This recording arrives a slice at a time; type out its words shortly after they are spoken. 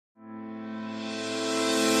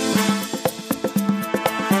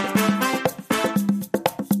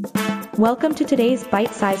Welcome to today's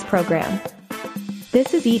bite-sized program.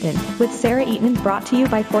 This is Eaton, with Sarah Eaton, brought to you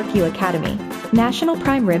by Fork U Academy. National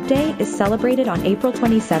Prime Rib Day is celebrated on April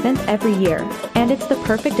 27th every year, and it's the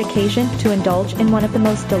perfect occasion to indulge in one of the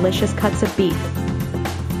most delicious cuts of beef.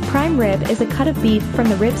 Prime rib is a cut of beef from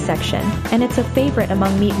the rib section, and it's a favorite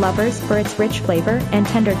among meat lovers for its rich flavor and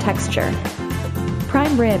tender texture.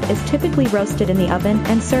 Prime rib is typically roasted in the oven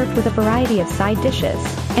and served with a variety of side dishes,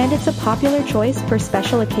 and it's a popular choice for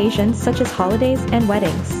special occasions such as holidays and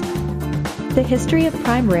weddings. The history of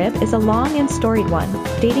prime rib is a long and storied one,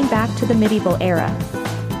 dating back to the medieval era.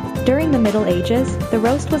 During the Middle Ages, the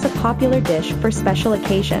roast was a popular dish for special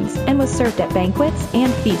occasions and was served at banquets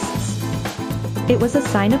and feasts. It was a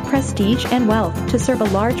sign of prestige and wealth to serve a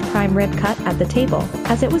large prime rib cut at the table,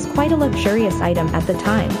 as it was quite a luxurious item at the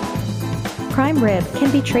time. Prime rib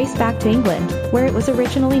can be traced back to England, where it was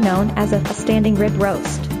originally known as a standing rib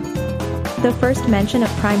roast. The first mention of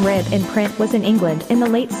prime rib in print was in England in the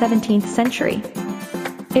late 17th century.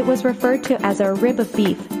 It was referred to as a rib of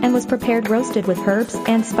beef and was prepared roasted with herbs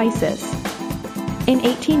and spices. In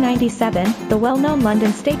 1897, the well-known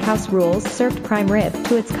London Steakhouse Rules served prime rib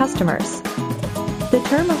to its customers. The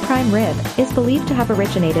term of prime rib is believed to have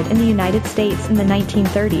originated in the United States in the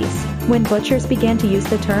 1930s, when butchers began to use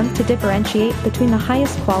the term to differentiate between the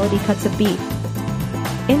highest quality cuts of beef.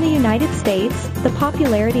 In the United States, the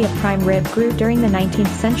popularity of prime rib grew during the 19th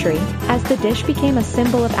century, as the dish became a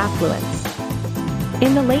symbol of affluence.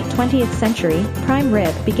 In the late 20th century, prime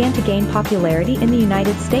rib began to gain popularity in the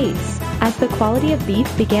United States, as the quality of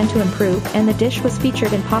beef began to improve and the dish was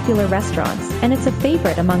featured in popular restaurants, and it's a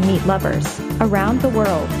favorite among meat lovers around the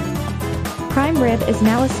world. Prime rib is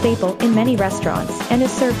now a staple in many restaurants and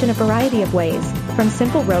is served in a variety of ways, from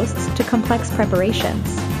simple roasts to complex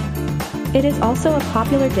preparations. It is also a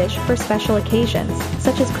popular dish for special occasions,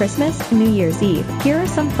 such as Christmas and New Year's Eve. Here are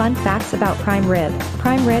some fun facts about prime rib.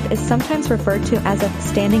 Prime rib is sometimes referred to as a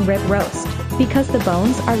standing rib roast, because the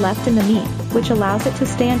bones are left in the meat, which allows it to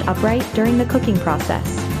stand upright during the cooking process.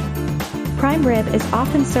 Prime rib is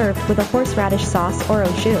often served with a horseradish sauce or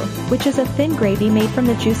au jus, which is a thin gravy made from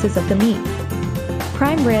the juices of the meat.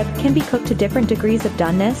 Prime rib can be cooked to different degrees of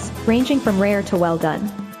doneness, ranging from rare to well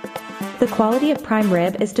done. The quality of prime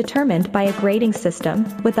rib is determined by a grading system,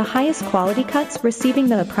 with the highest quality cuts receiving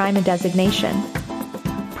the prime designation.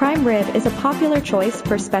 Prime rib is a popular choice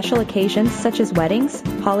for special occasions such as weddings,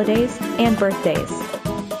 holidays, and birthdays.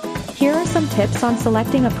 Here are some tips on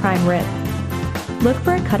selecting a prime rib. Look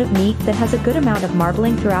for a cut of meat that has a good amount of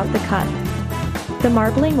marbling throughout the cut. The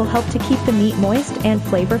marbling will help to keep the meat moist and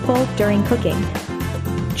flavorful during cooking.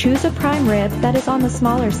 Choose a prime rib that is on the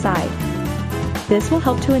smaller side. This will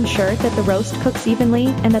help to ensure that the roast cooks evenly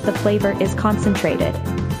and that the flavor is concentrated.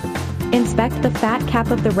 Inspect the fat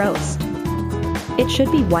cap of the roast. It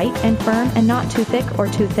should be white and firm and not too thick or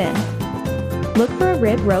too thin. Look for a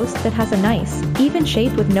rib roast that has a nice, even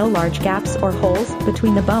shape with no large gaps or holes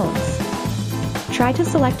between the bones. Try to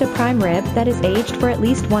select a prime rib that is aged for at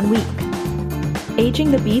least 1 week.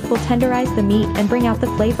 Aging the beef will tenderize the meat and bring out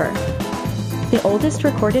the flavor. The oldest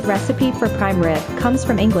recorded recipe for prime rib comes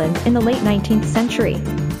from England in the late 19th century.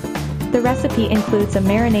 The recipe includes a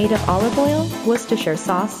marinade of olive oil, Worcestershire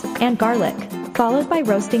sauce, and garlic, followed by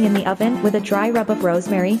roasting in the oven with a dry rub of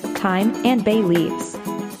rosemary, thyme, and bay leaves.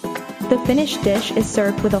 The finished dish is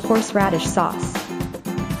served with a horseradish sauce.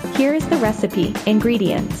 Here is the recipe.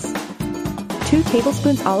 Ingredients: 2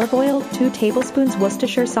 tablespoons olive oil, 2 tablespoons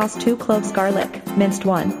Worcestershire sauce, 2 cloves garlic, minced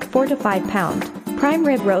 1, 4 to 5 pound. Prime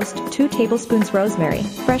rib roast, 2 tablespoons rosemary,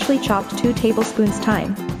 freshly chopped 2 tablespoons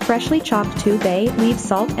thyme, freshly chopped 2 bay leaves,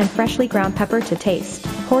 salt and freshly ground pepper to taste.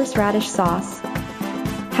 Horseradish sauce.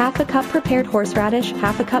 Half a cup prepared horseradish,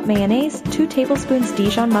 half a cup mayonnaise, 2 tablespoons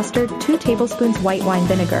Dijon mustard, 2 tablespoons white wine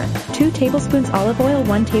vinegar, 2 tablespoons olive oil,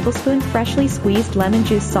 1 tablespoon freshly squeezed lemon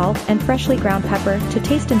juice, salt and freshly ground pepper to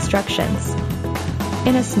taste. Instructions.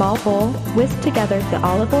 In a small bowl, whisk together the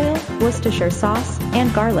olive oil, Worcestershire sauce,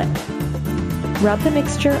 and garlic. Rub the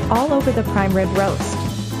mixture all over the prime rib roast.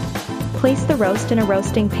 Place the roast in a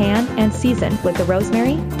roasting pan and season with the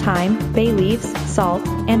rosemary, thyme, bay leaves, salt,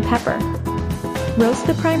 and pepper. Roast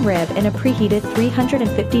the prime rib in a preheated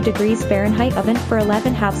 350 degrees Fahrenheit oven for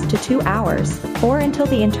 11/2 to 2 hours, or until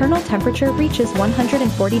the internal temperature reaches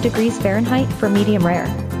 140 degrees Fahrenheit for medium rare.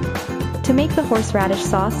 To make the horseradish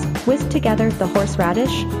sauce, whisk together the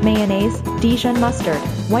horseradish, mayonnaise, Dijon mustard,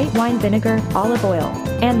 white wine vinegar, olive oil,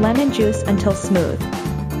 and lemon juice until smooth.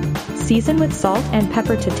 Season with salt and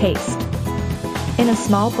pepper to taste. In a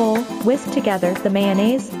small bowl, whisk together the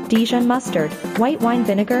mayonnaise, Dijon mustard, white wine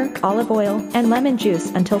vinegar, olive oil, and lemon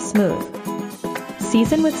juice until smooth.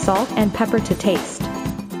 Season with salt and pepper to taste.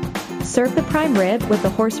 Serve the prime rib with the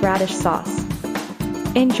horseradish sauce.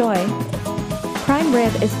 Enjoy! Prime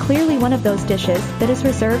rib is clearly one of those dishes that is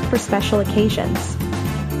reserved for special occasions.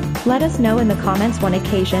 Let us know in the comments one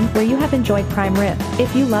occasion where you have enjoyed prime rib.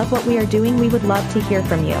 If you love what we are doing, we would love to hear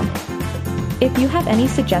from you. If you have any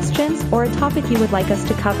suggestions or a topic you would like us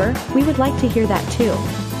to cover, we would like to hear that too.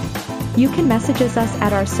 You can message us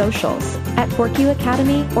at our socials, at ForkU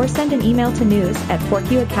Academy, or send an email to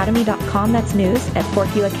news@forkuacademy.com. That's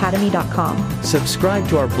news@forkuacademy.com. Subscribe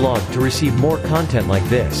to our blog to receive more content like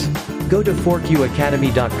this. Go to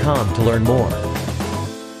forkuacademy.com to learn more.